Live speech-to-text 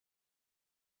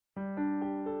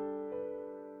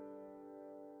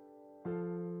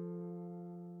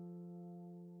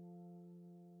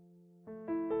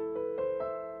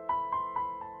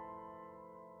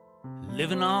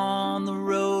Living on the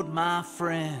road, my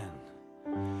friend,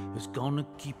 is gonna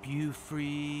keep you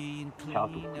free and clean. Ciao a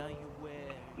tutti.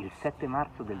 Il 7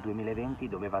 marzo del 2020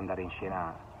 doveva andare in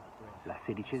scena la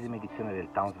 16ª edizione del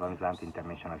Van Zandt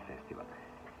International Festival.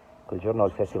 Quel giorno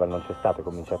il festival non c'è stato, è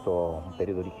cominciato un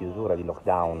periodo di chiusura, di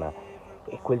lockdown,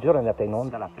 e quel giorno è andata in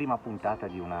onda la prima puntata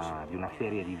di una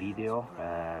serie di video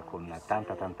con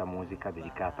tanta musica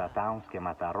dedicata a Towns,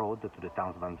 chiamata Road to the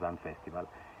Van Zandt Festival.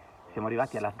 Siamo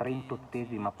arrivati alla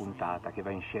 38ª puntata che va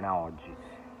in scena oggi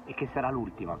e che sarà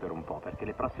l'ultima per un po', perché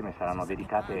le prossime saranno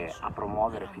dedicate a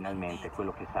promuovere finalmente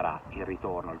quello che sarà il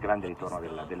ritorno, il grande ritorno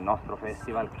del nostro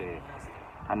festival, che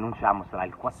annunciamo sarà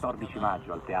il 14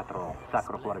 maggio al Teatro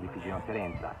Sacro, Cuore di Figino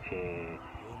Serenza, e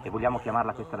vogliamo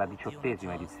chiamarla questa la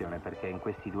 18ª edizione, perché in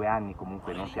questi 2 anni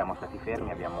comunque non siamo stati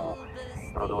fermi, abbiamo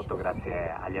prodotto,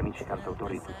 grazie agli amici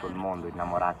cantautori di tutto il mondo,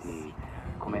 innamorati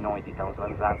come noi di Van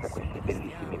Zandt, questi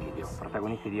bellissimi video. I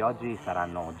protagonisti di oggi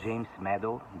saranno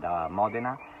Meadow da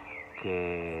Modena,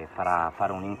 che farà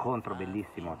un incontro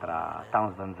bellissimo tra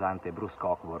Van Zandt e Bruce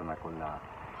Cockburn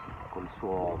col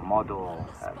suo modo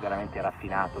veramente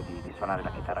raffinato di suonare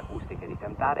la chitarra acustica e di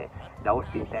cantare. Da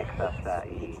Austin, Texas,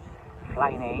 i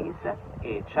Flyin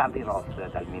e Charlie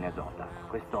Roth dal Minnesota.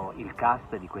 Questo il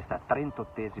cast di questa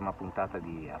 38ª puntata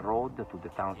di Road to the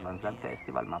Van Zandt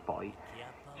Festival, ma poi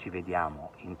ci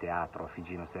vediamo in teatro a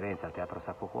Figino Serenza, al Teatro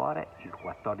Sacro Cuore, il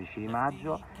 14 di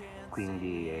maggio,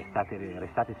 quindi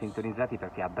restate sintonizzati,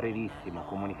 perché a brevissimo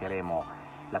comunicheremo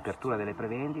l'apertura delle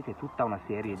prevendite e tutta una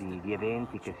serie di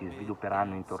eventi che si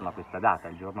svilupperanno intorno a questa data.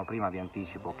 Il giorno prima vi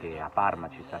anticipo che a Parma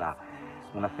ci sarà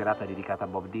una serata dedicata a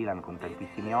Bob Dylan con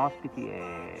tantissimi ospiti,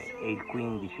 e il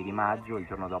 15 di maggio, il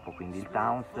giorno dopo quindi il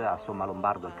Towns, a Somma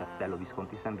Lombardo al Castello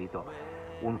Visconti San Vito,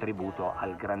 un tributo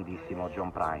al grandissimo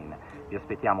John Prine. Vi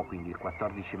aspettiamo quindi il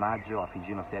 14 maggio a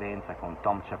Figino Serenza con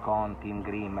Tom Chacon, Tim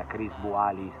Grimm, Chris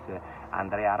Bualis,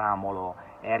 Andrea Ramolo,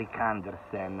 Eric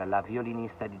Andersen, la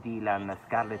violinista di Dylan,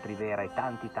 Scarlett Rivera e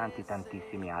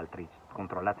tantissimi altri.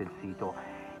 Controllate il sito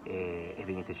e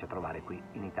veniteci a trovare qui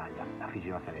in Italia, a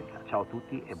Figino Serenza. Ciao a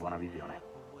tutti e buona visione.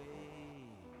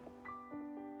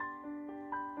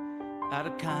 Out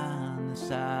of kindness,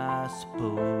 I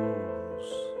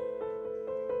suppose.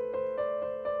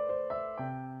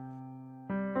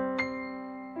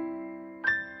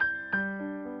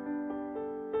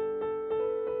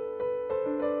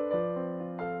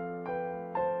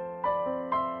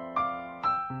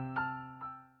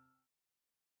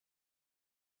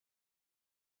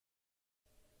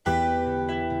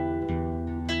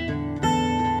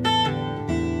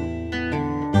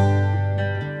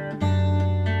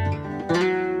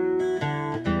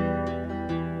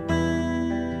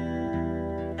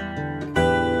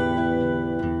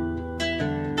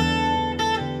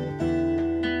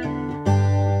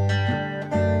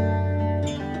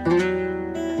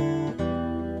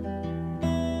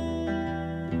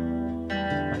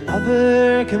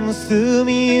 Lover comes to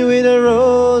me with a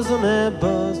rose on her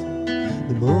bosom,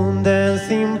 the moon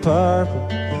dancing purple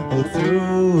all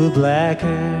through her black hair.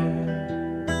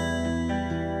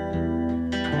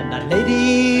 And my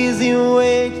lady is in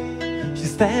wait, she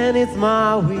stands at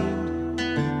my window,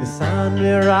 the sun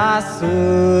will rise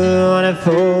on a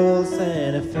false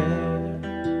and a fair.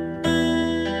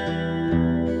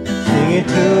 Sing it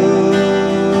to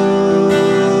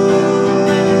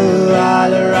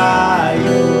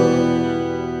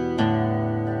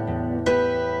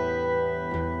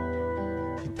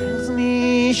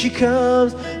she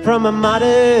comes from a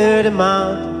mother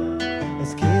mountain. Her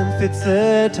skin fits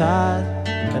her tight,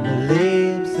 and her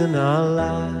lips are not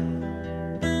light.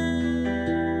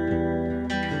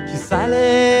 She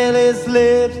silently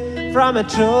slips from a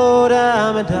throat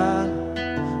of my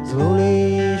darling.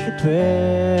 Slowly she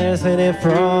twists in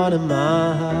front of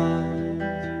my heart.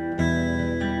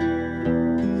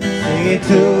 Sing it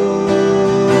to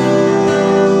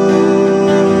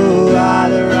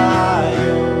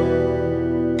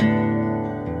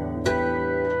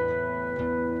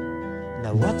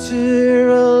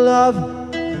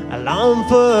I long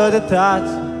for the touch,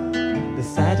 the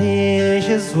satin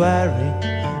she's wearing,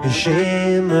 the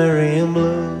shimmering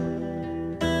blue.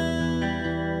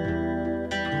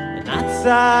 And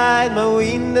outside my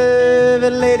window, the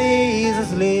ladies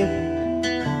asleep,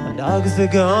 my dogs are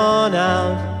gone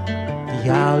out,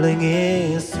 the howling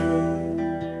is through.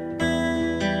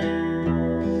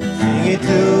 Sing it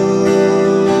to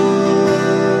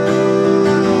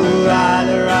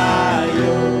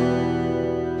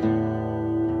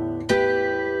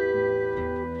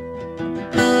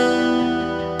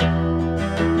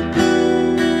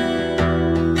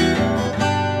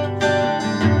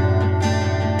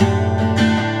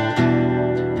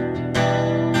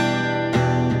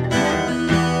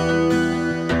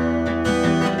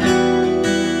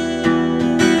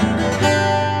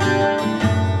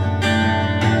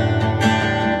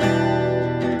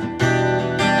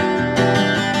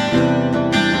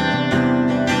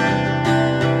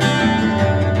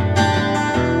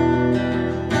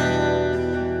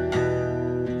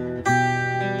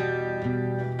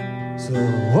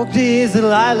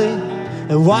lightly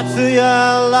and watch the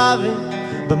young loving,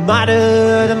 but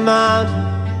matter the mountain,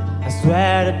 I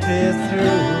swear to tear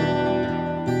through.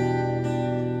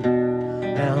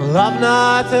 And love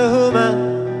not a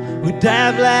woman with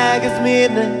that black as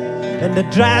midnight, and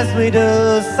that drives me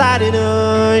to sight in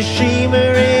a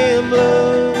shimmering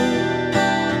blue.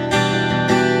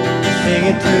 Sing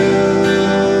it too,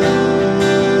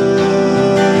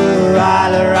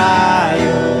 Rayo.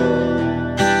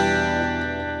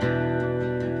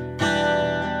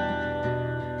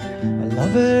 A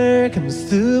lover comes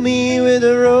to me with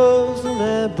a rose on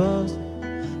her bosom,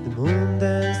 the moon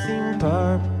dancing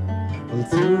purple all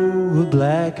through her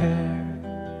black hair.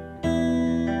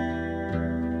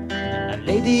 A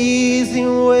lady's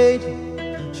in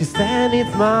waiting, she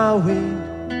standeth my way.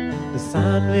 The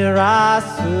sun will rise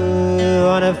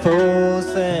on a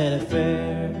false and a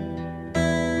fair.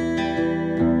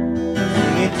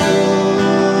 Sing it to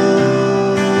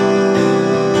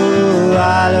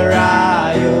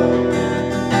Rayo.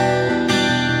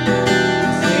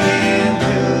 Sing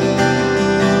to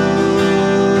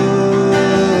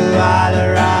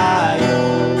Rayo.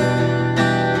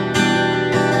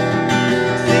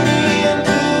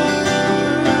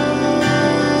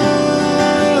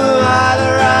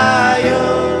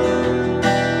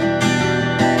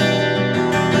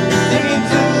 Sing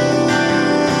to Rayo.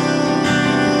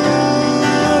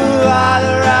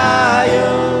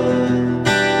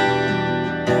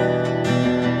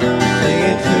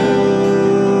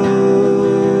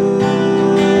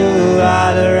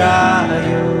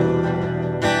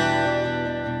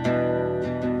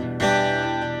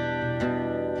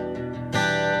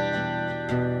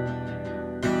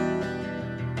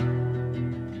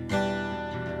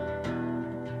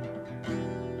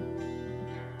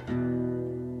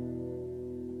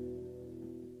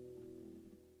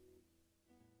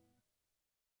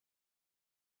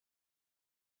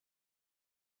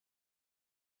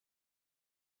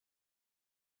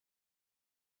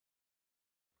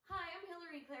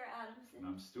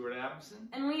 I'm Stuart Adamson.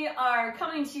 And we are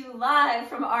coming to you live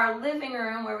from our living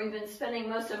room where we've been spending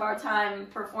most of our time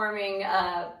performing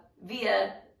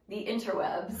via the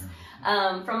interwebs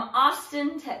from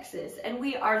Austin, Texas. And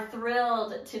we are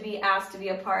thrilled to be asked to be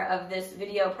a part of this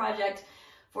video project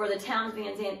for the Townes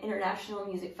Van Zandt International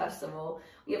Music Festival.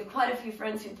 We have quite a few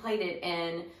friends who played it,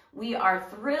 and we are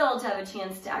thrilled to have a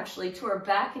chance to actually tour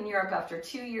back in Europe after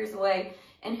 2 years away.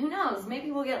 And who knows, maybe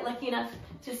we'll get lucky enough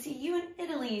to see you in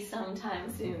Italy sometime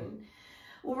soon.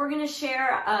 Well, we're going to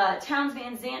share a Townes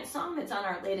Van Zandt song that's on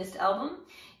our latest album,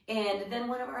 and then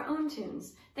one of our own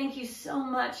tunes. Thank you so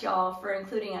much, y'all, for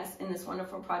including us in this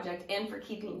wonderful project and for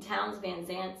keeping Townes Van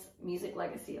Zandt's music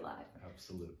legacy alive.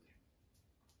 Absolutely.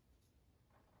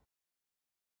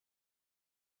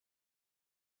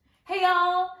 Hey,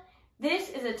 y'all. This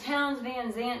is a Townes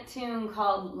Van Zandt tune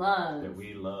called Lungs. That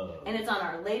we love. And it's on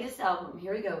our latest album.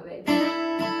 Here we go, baby.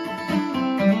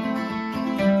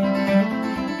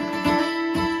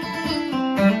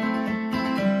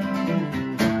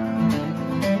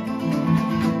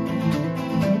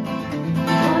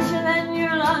 Than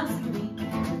your lungs can be,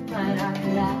 but I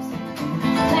collapse.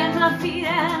 Plant my feet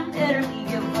and bitterly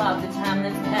give up the time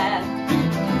that's passed.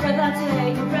 Breath I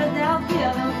take, a breath I'll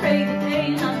give, and pray that they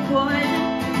not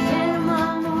poison. Stand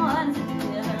among the ones that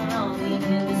live in lonely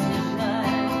indecision.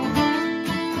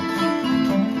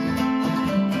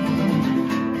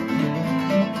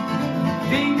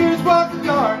 Fingers walk the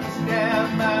darkness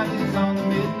down, mountains on the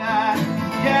midnight.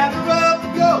 Gather up the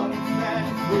golden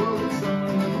fashion bullets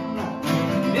somewhere in the night.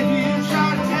 If you try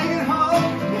to take it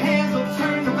home, your hands will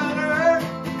turn to butter.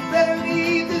 Better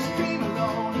leave this dream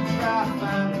alone and try to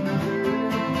find another.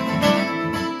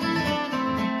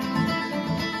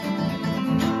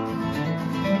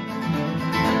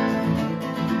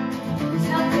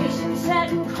 Salvation set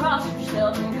and cross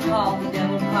yourself and call the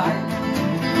devil part.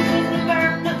 With the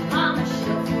burden upon the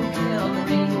shelf will kill the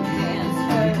angel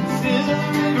cancer. Still the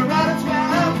river right of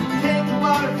town, take the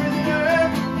water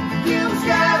prisoner. Kill the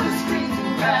sky with screams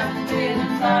and cries and dead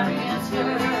and fiery answer.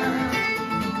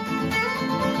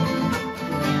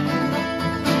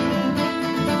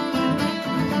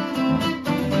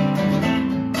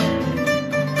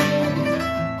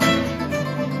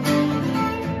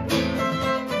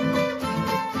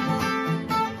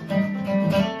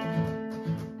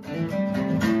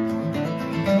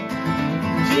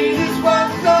 Jesus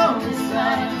was on the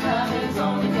side of his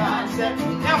only concept.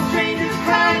 Now strangers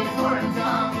crying for a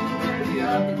tongue worthy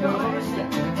of the doorstep.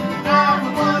 I'm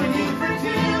the one of you for two,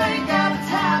 ain't got a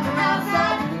time or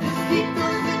outside. Just keep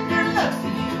those in your love so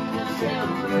you can tell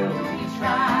the world we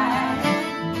tried.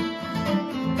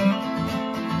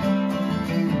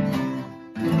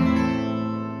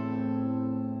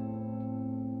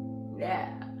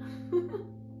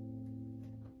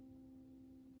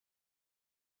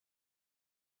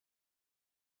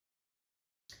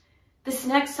 This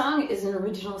next song is an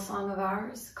original song of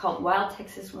ours called Wild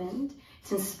Texas Wind.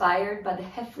 It's inspired by the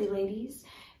Heffley Ladies,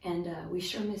 and we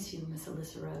sure miss you, Miss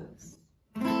Alyssa Rose.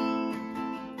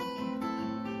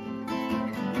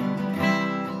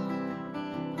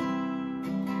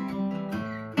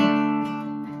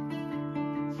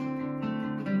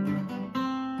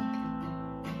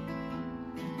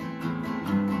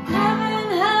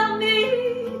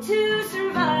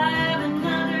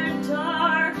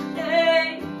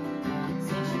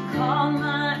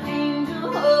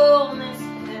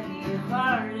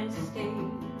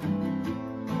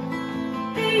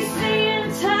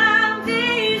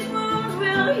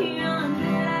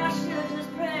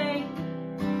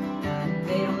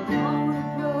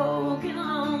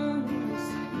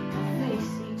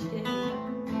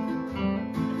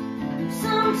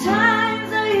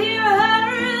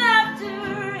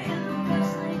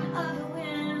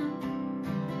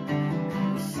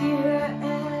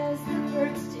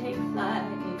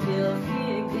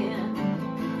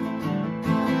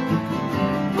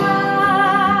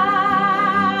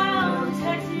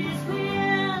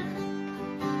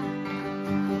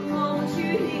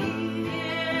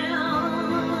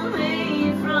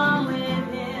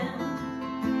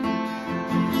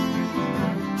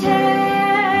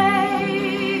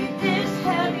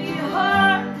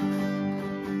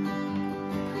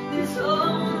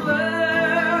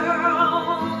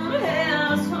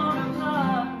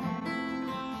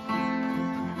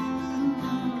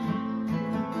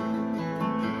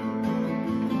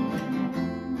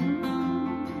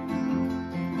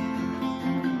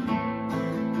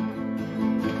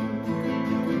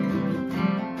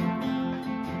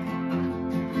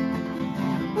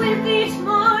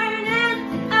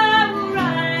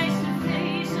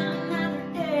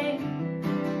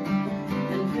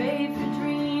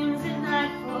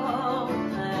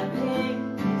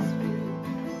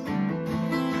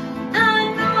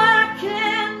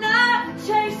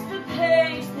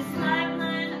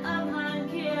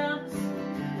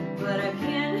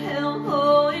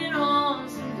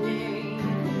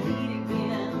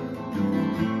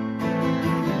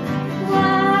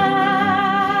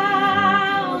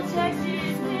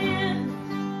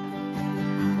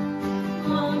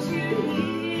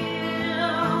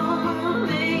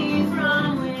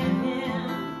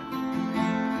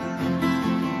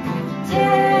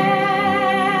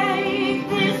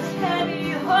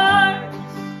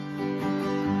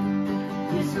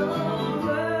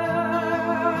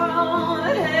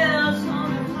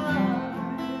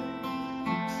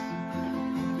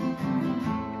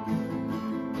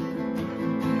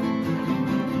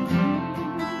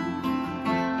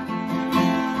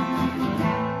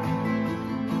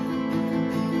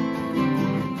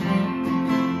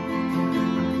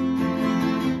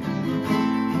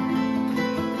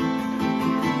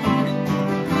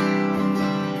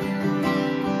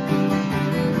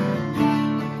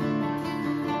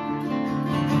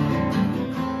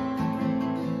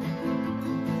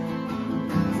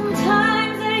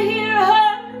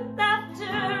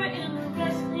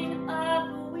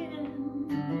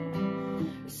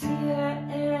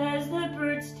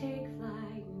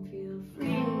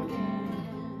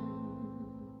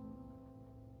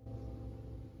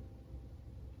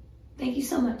 Thank you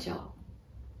so much, y'all.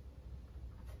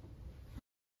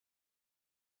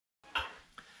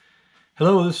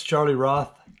 Hello, this is Charlie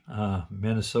Roth,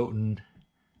 Minnesotan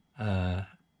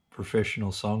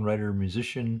professional songwriter,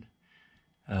 musician.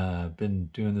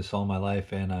 Been doing this all my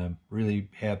life, and I'm really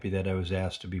happy that I was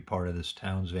asked to be part of this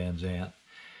Townes Van Zandt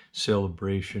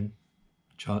celebration.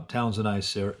 Townes and I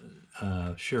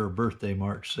share a birthday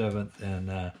March 7th,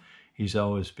 and he's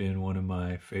always been one of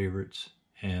my favorites.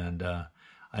 And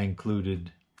I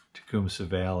included Tecumseh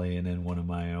Valley and then one of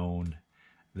my own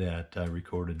that I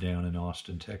recorded down in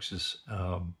Austin, Texas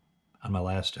on my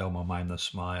last album, I'm the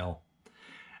Smile.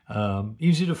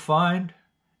 Easy to find.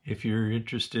 If you're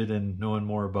interested in knowing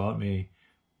more about me,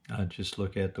 just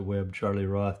look at the web, Charlie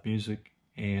Roth Music,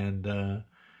 and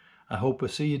I hope I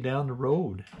see you down the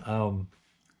road.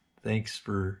 Thanks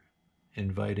for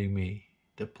inviting me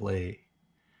to play,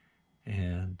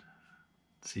 and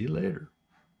see you later.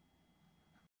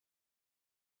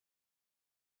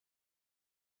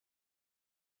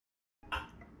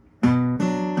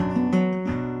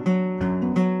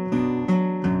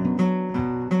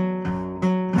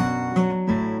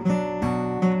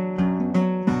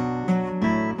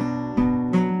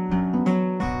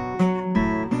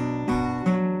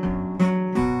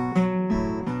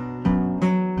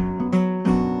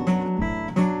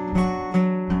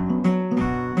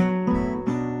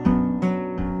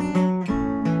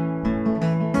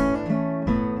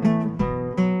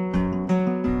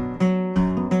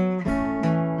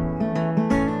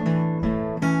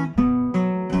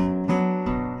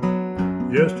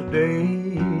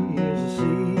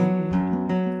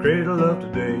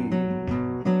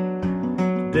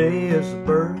 Today is the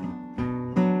birth,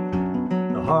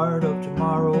 the heart of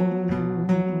tomorrow.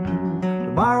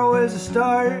 Tomorrow is the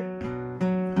start,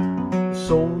 the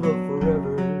soul of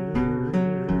forever.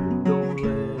 Don't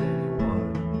let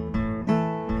anyone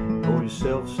or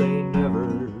yourself say never.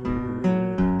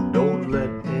 Don't let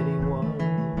anyone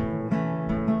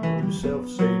or yourself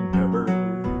say never.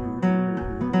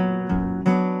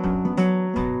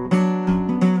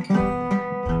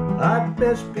 I'd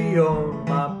best be on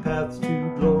my path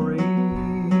to glory,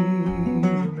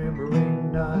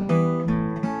 remembering not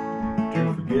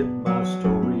to forget my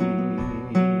story.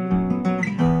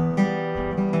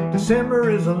 December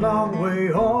is a long way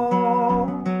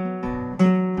home.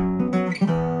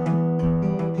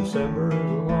 December is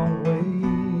a long way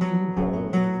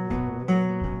home.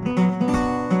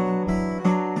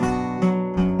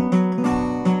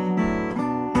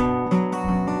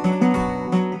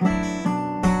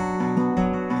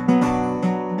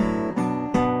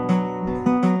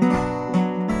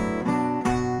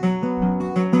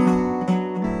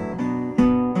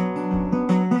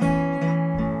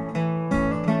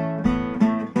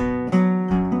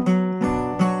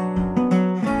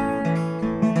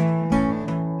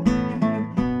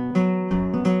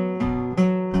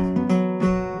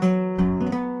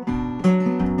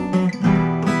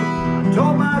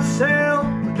 Told myself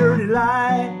a dirty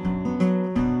lie,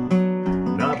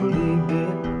 and I believed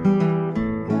it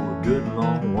for a good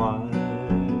long while.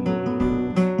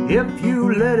 If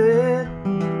you let it,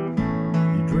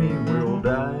 your dream will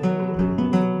die.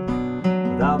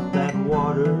 Without that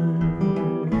water,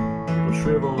 it'll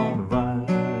shrivel on the vine.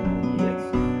 Yes,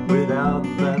 without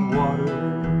that water,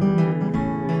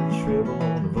 it'll shrivel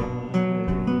on the vine.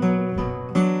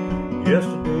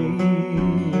 Yesterday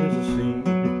is a seed,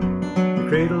 the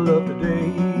cradle of today.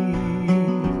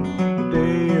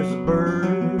 Today is the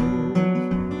birth,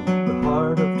 the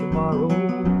heart of tomorrow.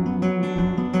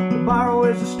 Tomorrow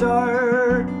is the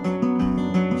start,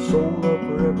 the soul of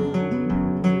forever.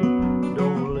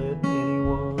 Don't let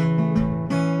anyone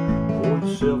or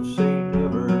yourself say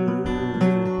never.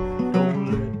 Don't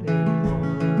let anyone.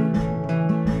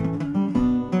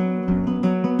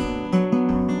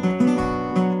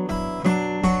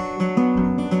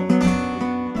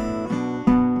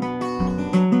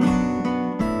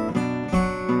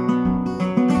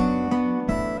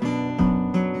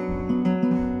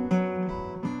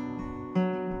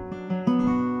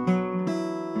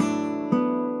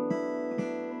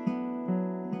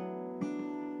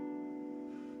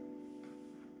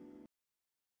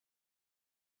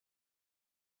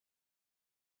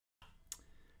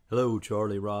 Hello,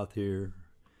 Charlie Roth here.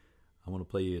 I want to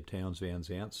play you a Townes Van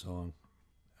Zandt song.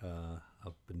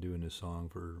 I've been doing this song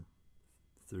for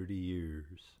 30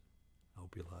 years. I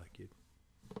hope you like it.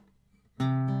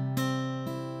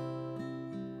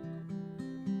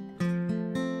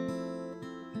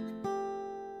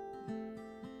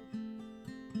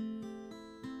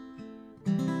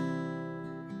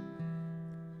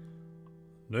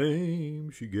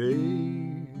 Name she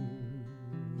gave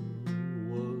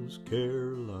was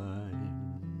Caroline.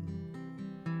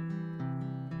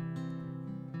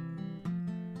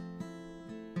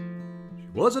 She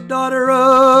was a daughter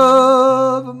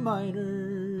of a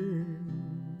miner,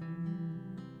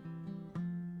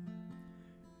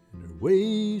 and her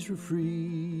ways were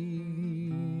free,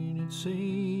 and it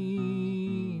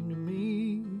seemed to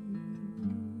me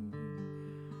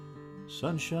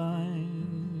sunshine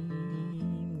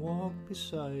walked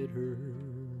beside her.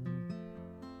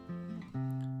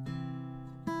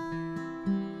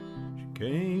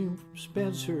 Came from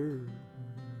Spencer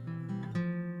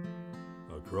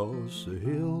across the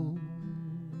hill.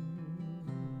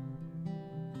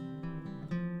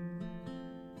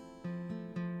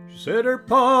 She said her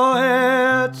pa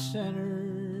had sent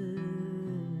her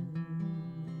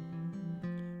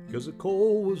because the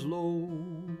coal was low.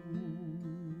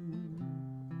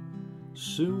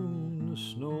 Soon the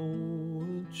snow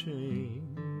would change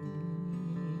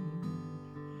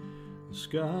the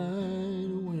sky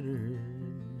to winter.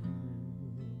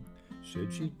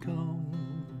 Said she'd come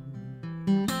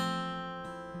to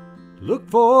look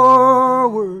for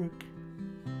work.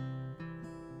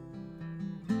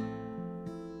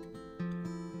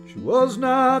 She was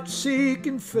not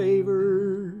seeking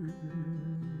favors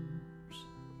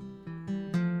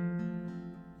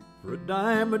for a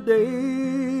dime a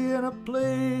day and a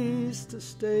place to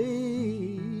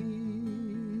stay.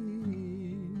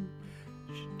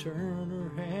 She turned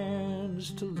her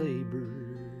hands to labor.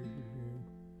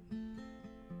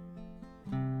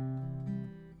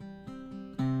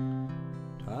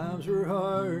 Times were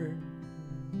hard,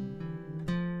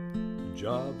 the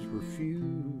jobs were few.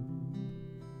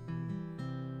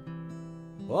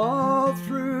 all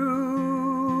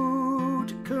through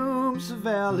Tecumseh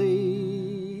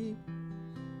Valley.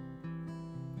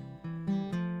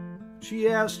 She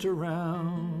asked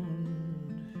around,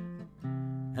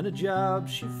 and a job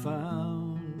she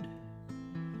found,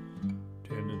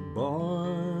 tending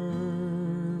bar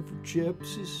for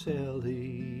Gypsy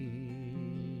Sally.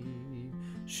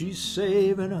 She's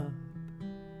saving up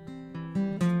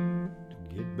to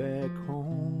get back home.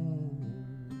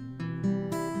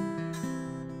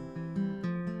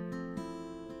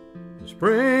 The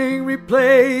spring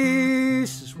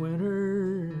replaces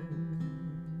winter,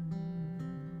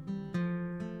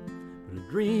 but a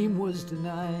dream was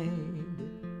denied.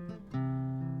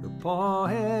 Her pa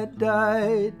had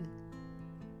died.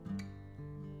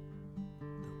 The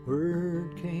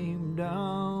word came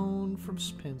down from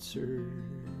Spencer.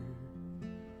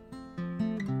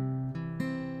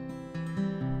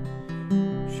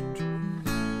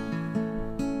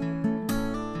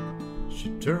 She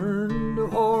turned to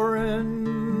whoring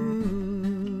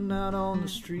out on the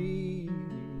street.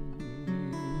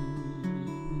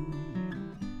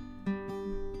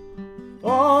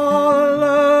 All the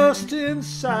lust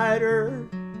inside her.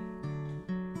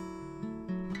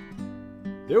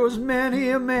 There was many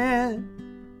a man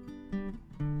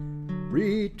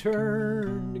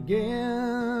returned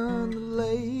again to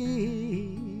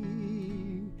lay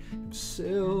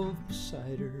himself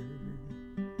beside her.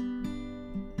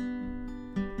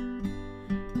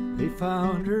 They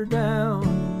found her down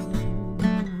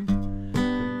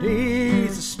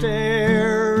beneath the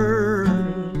stairs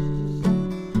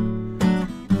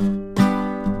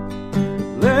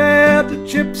that led to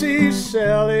Gypsy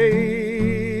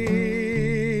Sally's.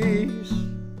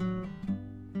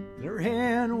 In her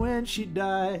hand when she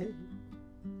died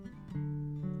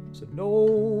was a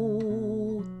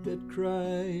note that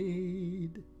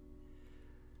cried,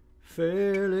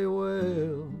 "Fairly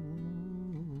well,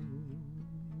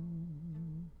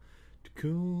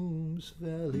 Tecumseh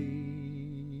Valley."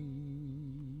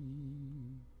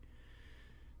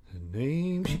 The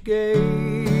name she gave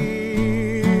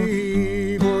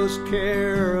was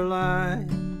Caroline.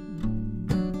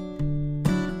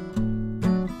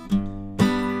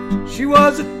 She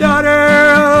was a daughter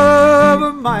of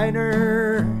a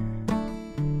miner,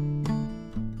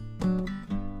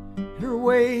 and her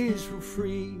ways were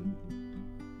free.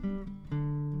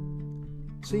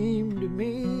 Seemed to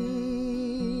me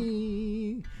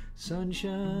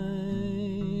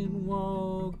sunshine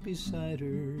walked beside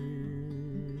her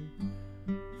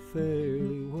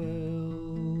fairly well.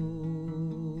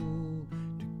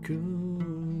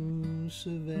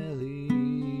 Tecumseh Valley.